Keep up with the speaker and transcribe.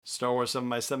Star Wars 7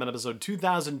 by 7 episode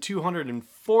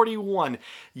 2241.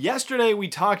 Yesterday we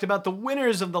talked about the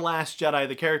winners of The Last Jedi,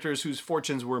 the characters whose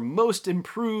fortunes were most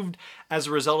improved as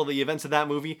a result of the events of that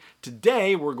movie.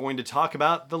 Today we're going to talk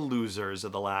about the losers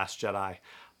of The Last Jedi.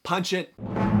 Punch it.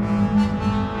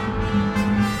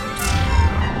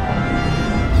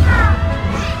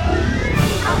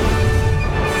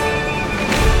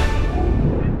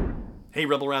 Hey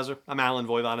Rebel Rouser, I'm Alan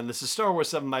Voivod, and this is Star Wars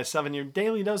 7 by 7, your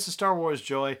daily dose of Star Wars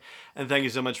joy, and thank you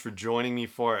so much for joining me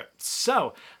for it.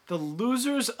 So, the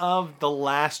losers of The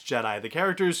Last Jedi, the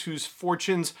characters whose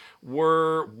fortunes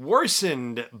were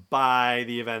worsened by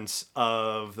the events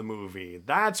of the movie.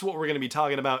 That's what we're going to be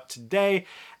talking about today,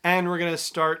 and we're going to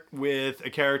start with a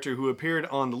character who appeared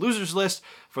on the losers list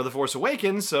for The Force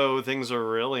Awakens, so things are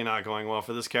really not going well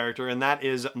for this character, and that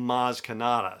is Maz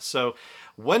Kanata. So,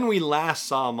 when we last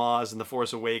saw Maz in The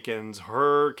Force Awakens,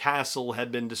 her castle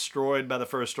had been destroyed by the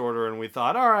First Order, and we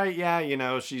thought, all right,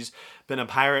 yeah, she's been a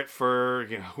pirate for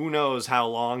who knows how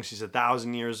long. She's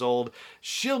 1,000 years old.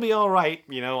 She'll be all right.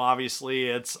 Obviously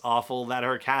it's awful that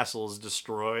her castle is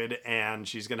destroyed, and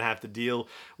she's going to have to deal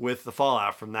with the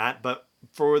fallout from that. But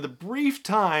for the brief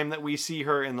time that we see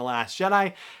her in The Last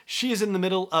Jedi, she is in the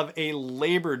middle of a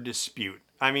labor dispute.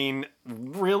 I mean,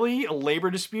 really? A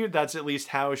labor dispute? That's at least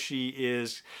how she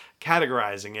is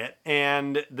categorizing it.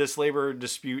 And this labor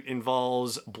dispute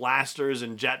involves blasters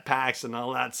and jetpacks and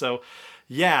all that. So,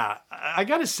 yeah, I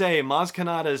gotta say, Maz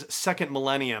Kanata's second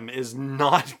millennium is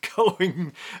not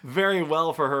going very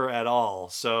well for her at all.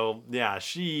 So, yeah,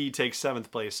 she takes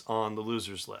 7th place on the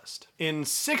losers list. In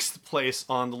 6th place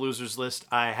on the losers list,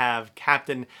 I have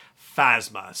Captain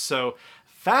Phasma. So,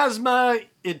 Phasma,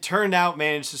 it turned out,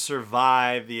 managed to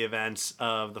survive the events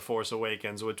of The Force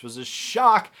Awakens, which was a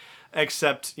shock,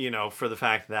 except, for the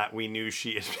fact that we knew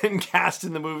she had been cast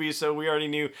in the movie, so we already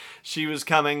knew she was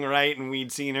coming, right? And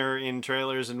we'd seen her in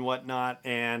trailers and whatnot,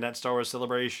 and at Star Wars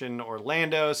Celebration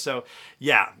Orlando, so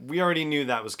yeah, we already knew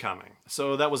that was coming.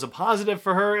 So that was a positive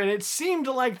for her, and it seemed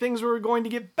like things were going to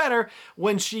get better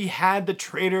when she had the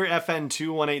traitor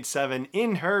FN2187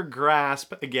 in her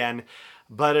grasp again.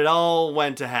 But it all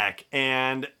went to heck,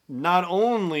 and not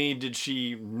only did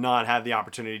she not have the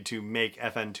opportunity to make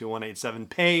FN2187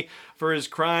 pay for his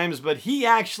crimes, but he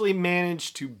actually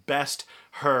managed to best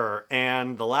her,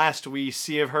 and the last we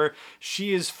see of her,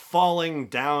 she is falling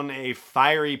down a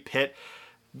fiery pit.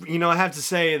 I have to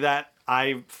say that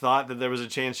I thought that there was a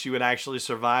chance she would actually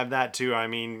survive that too. I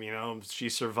mean, she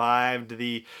survived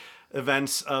the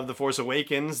events of The Force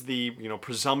Awakens, the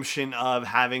presumption of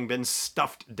having been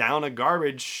stuffed down a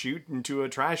garbage chute into a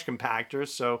trash compactor.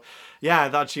 So yeah, I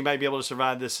thought she might be able to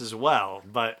survive this as well.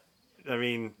 But I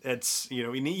mean, it's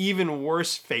an even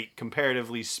worse fate,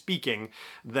 comparatively speaking,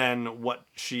 than what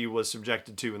she was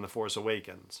subjected to in The Force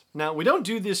Awakens. Now, we don't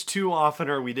do this too often,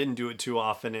 or we didn't do it too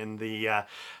often in the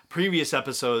previous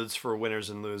episodes for winners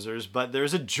and losers, but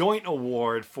there's a joint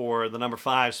award for the number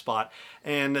 5 spot,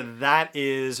 and that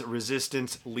is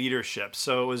Resistance leadership.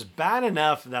 So it was bad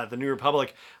enough that the New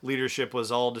Republic leadership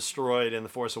was all destroyed in The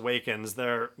Force Awakens.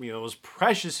 There, was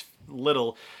precious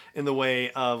little in the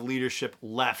way of leadership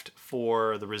left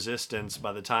for the Resistance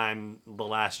by the time The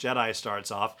Last Jedi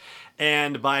starts off.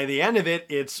 And by the end of it,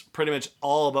 it's pretty much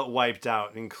all but wiped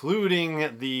out,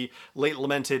 including the late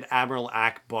lamented Admiral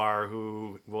Akbar,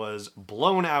 who was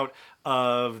blown out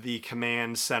of the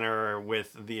command center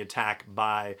with the attack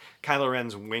by Kylo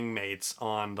Ren's wingmates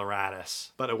on the Raddus.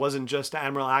 But it wasn't just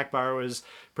Admiral Akbar, it was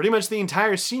pretty much the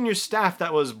entire senior staff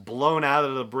that was blown out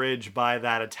of the bridge by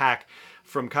that attack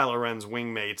from Kylo Ren's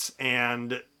wingmates,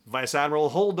 and Vice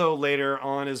Admiral Holdo later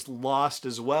on is lost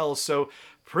as well. So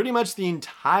pretty much the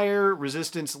entire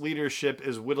Resistance leadership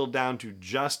is whittled down to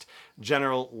just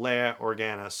General Leia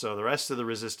Organa. So the rest of the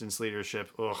Resistance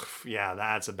leadership, yeah,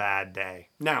 that's a bad day.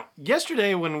 Now,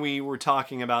 yesterday when we were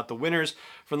talking about the winners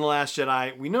from The Last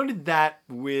Jedi, we noted that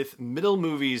with middle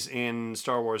movies in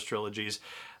Star Wars trilogies,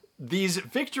 these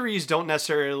victories don't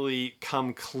necessarily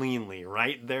come cleanly,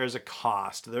 right? There's a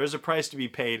cost. There's a price to be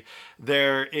paid.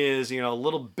 There is, a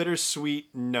little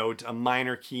bittersweet note, a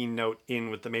minor key note in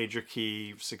with the major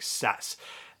key success.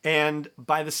 And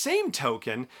by the same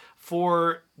token,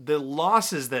 for the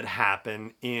losses that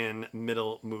happen in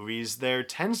middle movies, there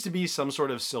tends to be some sort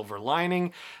of silver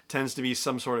lining, tends to be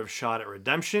some sort of shot at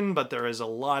redemption, but there is a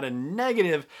lot of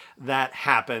negative that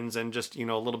happens and just,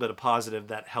 a little bit of positive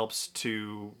that helps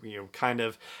to, kind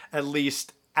of at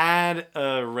least add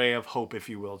a ray of hope, if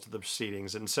you will, to the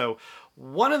proceedings. And so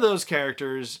one of those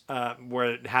characters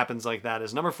where it happens like that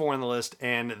is number 4 on the list,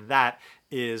 and that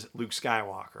is Luke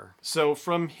Skywalker. So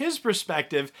from his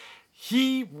perspective,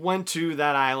 he went to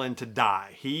that island to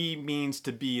die. He means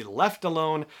to be left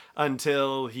alone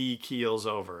until he keels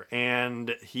over,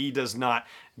 and he does not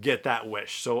get that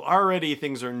wish. So already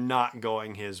things are not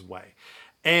going his way.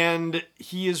 And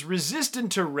he is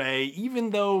resistant to Rey, even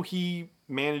though he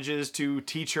manages to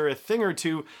teach her a thing or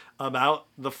two about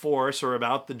the Force or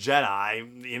about the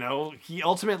Jedi. You know, he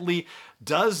ultimately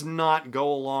does not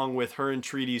go along with her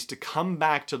entreaties to come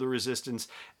back to the Resistance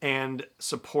and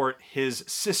support his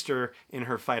sister in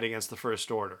her fight against the First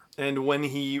Order. And when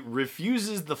he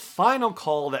refuses the final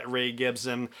call that Rey gives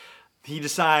him, he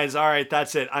decides, all right,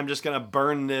 that's it. I'm just going to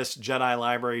burn this Jedi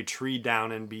library tree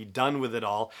down and be done with it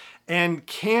all. And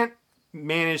can't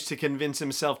manage to convince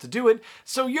himself to do it,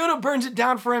 so Yoda burns it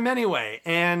down for him anyway.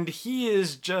 And he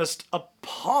is just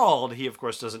appalled. He, of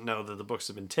course, doesn't know that the books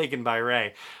have been taken by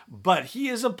Rey, but he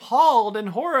is appalled and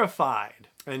horrified.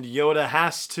 And Yoda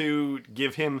has to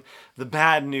give him the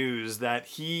bad news that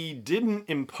he didn't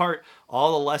impart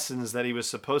all the lessons that he was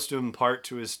supposed to impart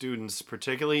to his students,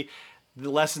 particularly the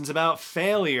lessons about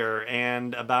failure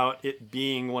and about it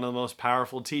being one of the most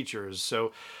powerful teachers.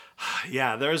 So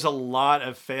yeah, there's a lot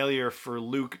of failure for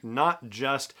Luke, not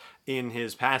just in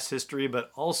his past history,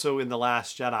 but also in The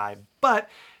Last Jedi. But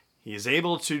he is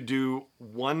able to do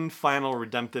one final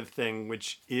redemptive thing,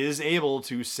 which is able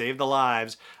to save the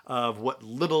lives of what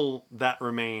little that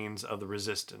remains of the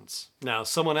Resistance. Now,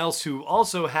 someone else who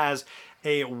also has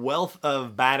a wealth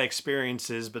of bad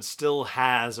experiences but still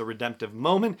has a redemptive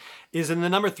moment is in the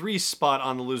number 3 spot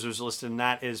on the losers list, and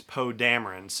that is Poe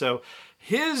Dameron. So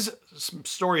his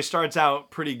story starts out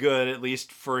pretty good, at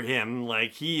least for him.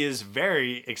 Like, he is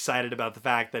very excited about the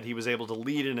fact that he was able to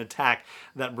lead an attack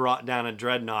that brought down a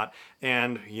dreadnought.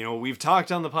 And, you know, we've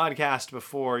talked on the podcast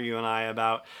before, you and I,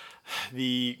 about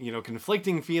the, you know,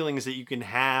 conflicting feelings that you can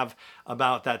have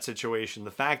about that situation.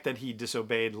 The fact that he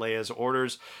disobeyed Leia's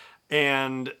orders,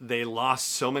 and they lost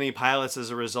so many pilots as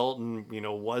a result, and, you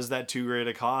know, was that too great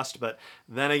a cost? But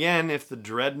then again, if the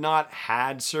dreadnought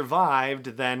had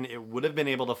survived, then it would have been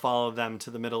able to follow them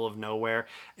to the middle of nowhere,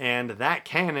 and that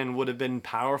cannon would have been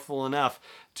powerful enough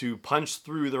to punch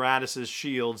through the Raddus's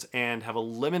shields and have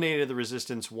eliminated the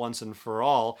Resistance once and for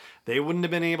all. They wouldn't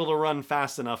have been able to run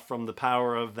fast enough from the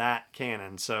power of that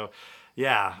cannon. So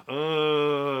yeah,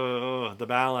 the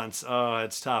balance,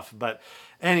 it's tough. But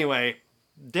anyway,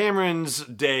 Dameron's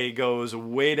day goes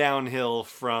way downhill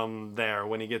from there.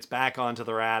 When he gets back onto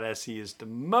the Raddus, he is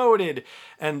demoted,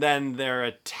 and then they're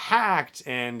attacked,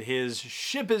 and his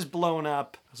ship is blown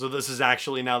up. So this is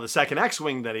actually now the second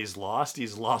X-Wing that he's lost.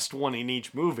 He's lost one in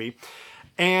each movie.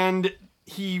 And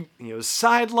he, you know, is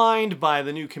sidelined by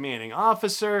the new commanding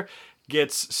officer,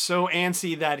 gets so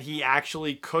antsy that he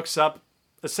actually cooks up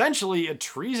essentially a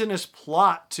treasonous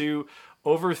plot to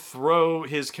overthrow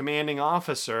his commanding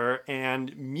officer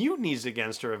and mutinies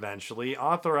against her eventually,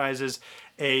 authorizes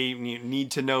a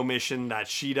need-to-know mission that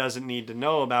she doesn't need to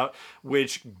know about,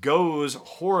 which goes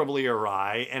horribly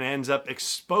awry and ends up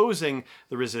exposing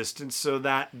the Resistance so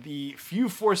that the few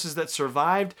forces that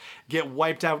survived get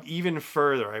wiped out even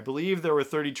further. I believe there were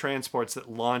 30 transports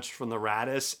that launched from the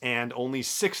Raddus, and only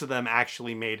 6 of them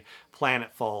actually made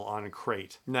planetfall on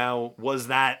Crait. Now, was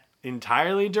that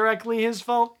entirely directly his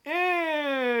fault?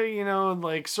 You know,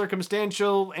 like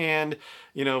circumstantial, and,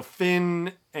 you know,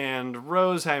 Finn and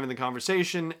Rose having the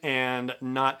conversation and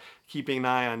not keeping an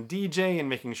eye on DJ and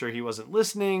making sure he wasn't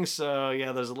listening. So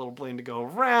yeah, there's a little blame to go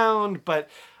around, but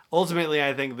ultimately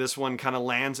I think this one kind of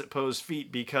lands at Poe's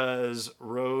feet, because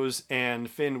Rose and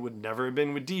Finn would never have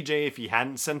been with DJ if he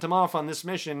hadn't sent him off on this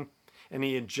mission, and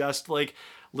he had just, like,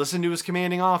 listened to his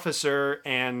commanding officer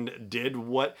and did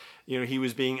what, you know, he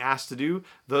was being asked to do.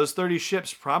 Those 30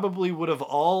 ships probably would have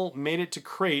all made it to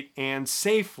Crait, and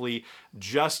safely,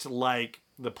 just like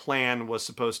the plan was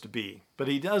supposed to be. But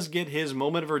he does get his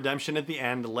moment of redemption at the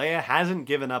end. Leia hasn't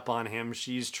given up on him.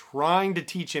 She's trying to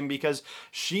teach him, because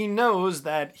she knows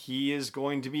that he is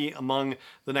going to be among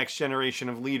the next generation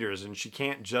of leaders, and she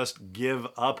can't just give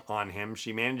up on him.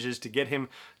 She manages to get him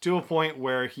to a point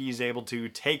where he's able to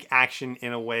take action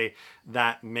in a way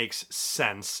that makes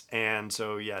sense. And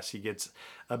so yes, he gets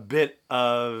a bit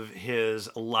of his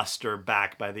luster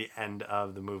back by the end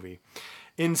of the movie.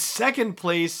 In second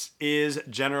place is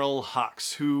General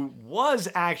Hux, who was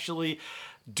actually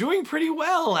doing pretty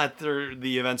well at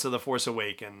the events of The Force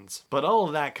Awakens. But all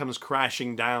of that comes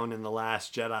crashing down in The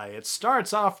Last Jedi. It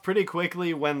starts off pretty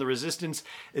quickly when the Resistance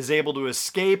is able to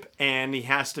escape, and he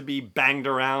has to be banged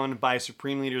around by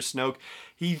Supreme Leader Snoke.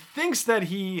 He thinks that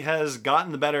he has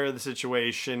gotten the better of the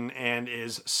situation and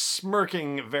is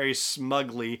smirking very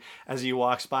smugly as he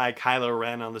walks by Kylo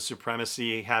Ren on the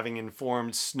Supremacy, having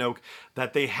informed Snoke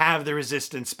that they have the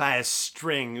Resistance by a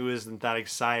string. Ooh, isn't that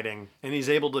exciting? And he's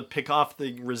able to pick off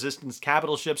the Resistance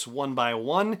capital ships one by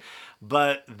one,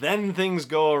 but then things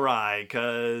go awry,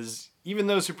 because even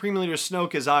though Supreme Leader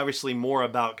Snoke is obviously more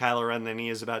about Kylo Ren than he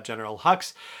is about General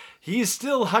Hux, he's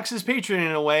still Hux's patron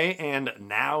in a way, and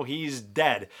now he's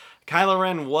dead. Kylo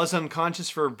Ren was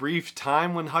unconscious for a brief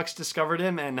time when Hux discovered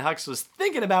him, and Hux was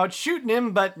thinking about shooting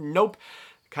him, but nope.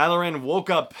 Kylo Ren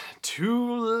woke up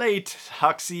too late,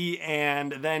 Huxy,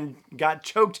 and then got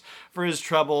choked for his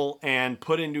trouble and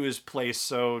put into his place.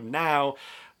 So now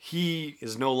he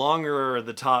is no longer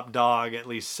the top dog, at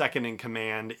least second in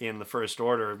command in the First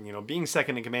Order. You know, being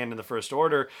second in command in the First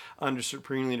Order under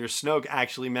Supreme Leader Snoke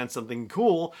actually meant something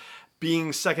cool.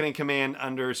 Being second in command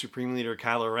under Supreme Leader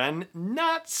Kylo Ren,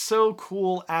 not so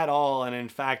cool at all. And in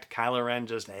fact, Kylo Ren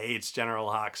just hates General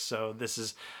Hux, so this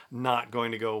is not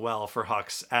going to go well for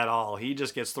Hux at all. He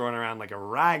just gets thrown around like a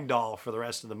rag doll for the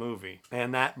rest of the movie.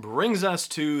 And that brings us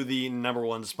to the number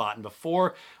one spot. And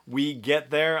before we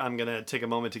get there, I'm going to take a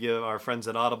moment to give our friends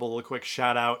at Audible a quick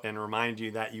shout out and remind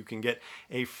you that you can get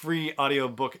a free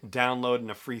audiobook download and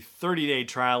a free 30-day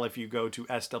trial if you go to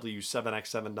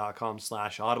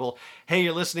sw7x7.com/audible. Hey,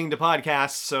 you're listening to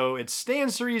podcasts, so it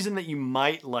stands to reason that you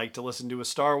might like to listen to a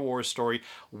Star Wars story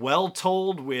well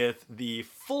told with the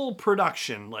full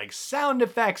production, like sound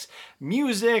effects,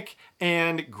 music,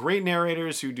 and great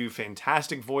narrators who do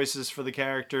fantastic voices for the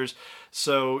characters.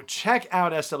 So check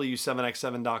out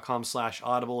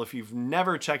sw7x7.com/audible. If you've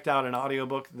never checked out an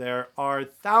audiobook, there are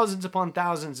thousands upon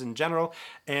thousands in general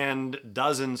and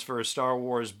dozens for Star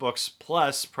Wars books,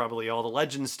 plus probably all the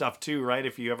Legends stuff too, right?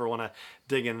 If you ever want to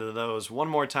dig into those. One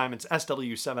more time, it's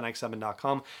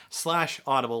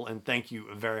sw7x7.com/audible, and thank you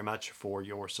very much for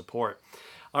your support.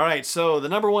 All right, so the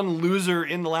number one loser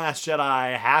in The Last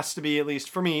Jedi has to be, at least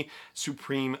for me,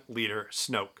 Supreme Leader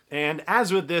Snoke. And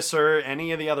as with this or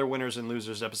any of the other winners and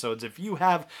losers episodes, if you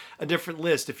have a different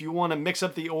list, if you want to mix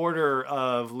up the order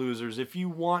of losers, if you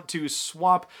want to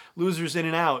swap losers in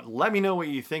and out, let me know what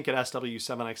you think at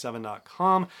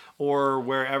sw7x7.com or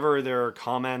wherever there are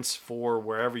comments for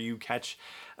wherever you catch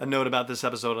a note about this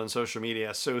episode on social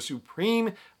media. So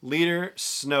Supreme Leader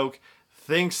Snoke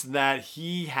thinks that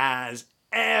he has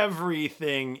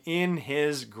everything in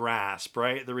his grasp,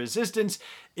 right? The Resistance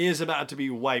is about to be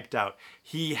wiped out.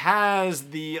 He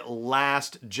has the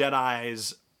last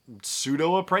Jedi's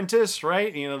pseudo-apprentice,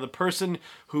 right? You know, the person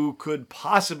who could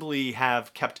possibly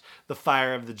have kept the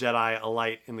fire of the Jedi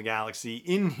alight in the galaxy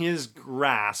in his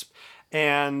grasp.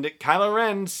 And Kylo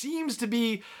Ren seems to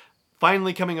be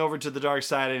finally coming over to the dark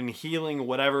side and healing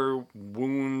whatever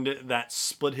wound that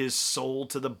split his soul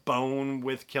to the bone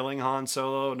with killing Han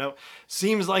Solo. No,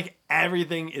 seems like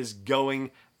everything is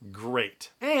going great.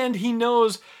 And he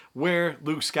knows where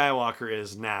Luke Skywalker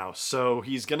is now. So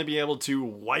he's going to be able to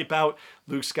wipe out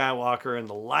Luke Skywalker and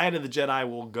the light of the Jedi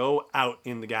will go out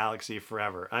in the galaxy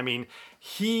forever. I mean,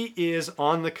 he is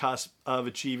on the cusp of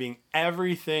achieving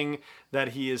everything that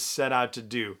he is set out to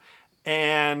do.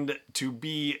 And to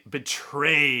be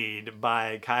betrayed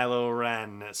by Kylo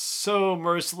Ren so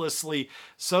mercilessly,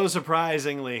 so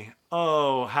surprisingly,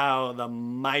 oh, how the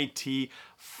mighty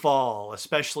fall,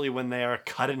 especially when they are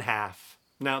cut in half.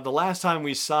 Now, the last time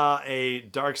we saw a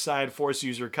dark side Force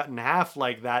user cut in half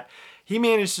like that, he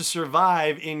managed to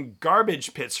survive in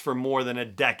garbage pits for more than a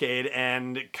decade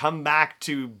and come back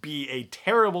to be a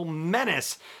terrible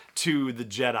menace to the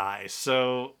Jedi.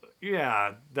 So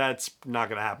yeah, that's not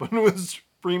going to happen with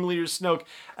Supreme Leader Snoke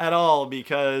at all,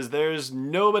 because there's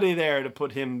nobody there to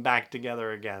put him back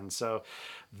together again. So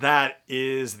that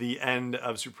is the end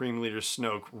of Supreme Leader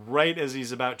Snoke. Right as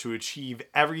he's about to achieve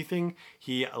everything,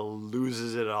 he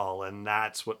loses it all. And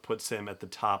that's what puts him at the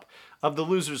top of the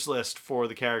losers list for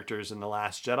the characters in The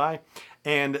Last Jedi.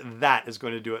 And that is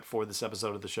going to do it for this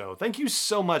episode of the show. Thank you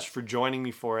so much for joining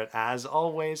me for it, as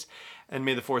always. And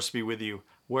may the Force be with you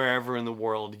wherever in the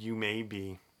world you may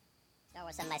be. Star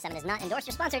Wars 7x7 is not endorsed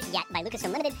or sponsored yet by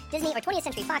Lucasfilm Limited, Disney, or 20th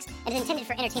Century Fox, and is intended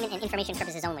for entertainment and information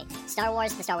purposes only. Star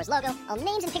Wars, the Star Wars logo, all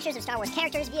names and pictures of Star Wars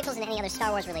characters, vehicles, and any other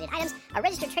Star Wars-related items are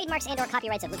registered trademarks and/or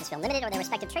copyrights of Lucasfilm Limited or their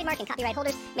respective trademark and copyright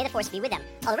holders. May the Force be with them.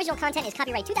 All original content is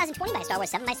copyright 2020 by Star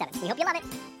Wars 7x7. We hope you love it.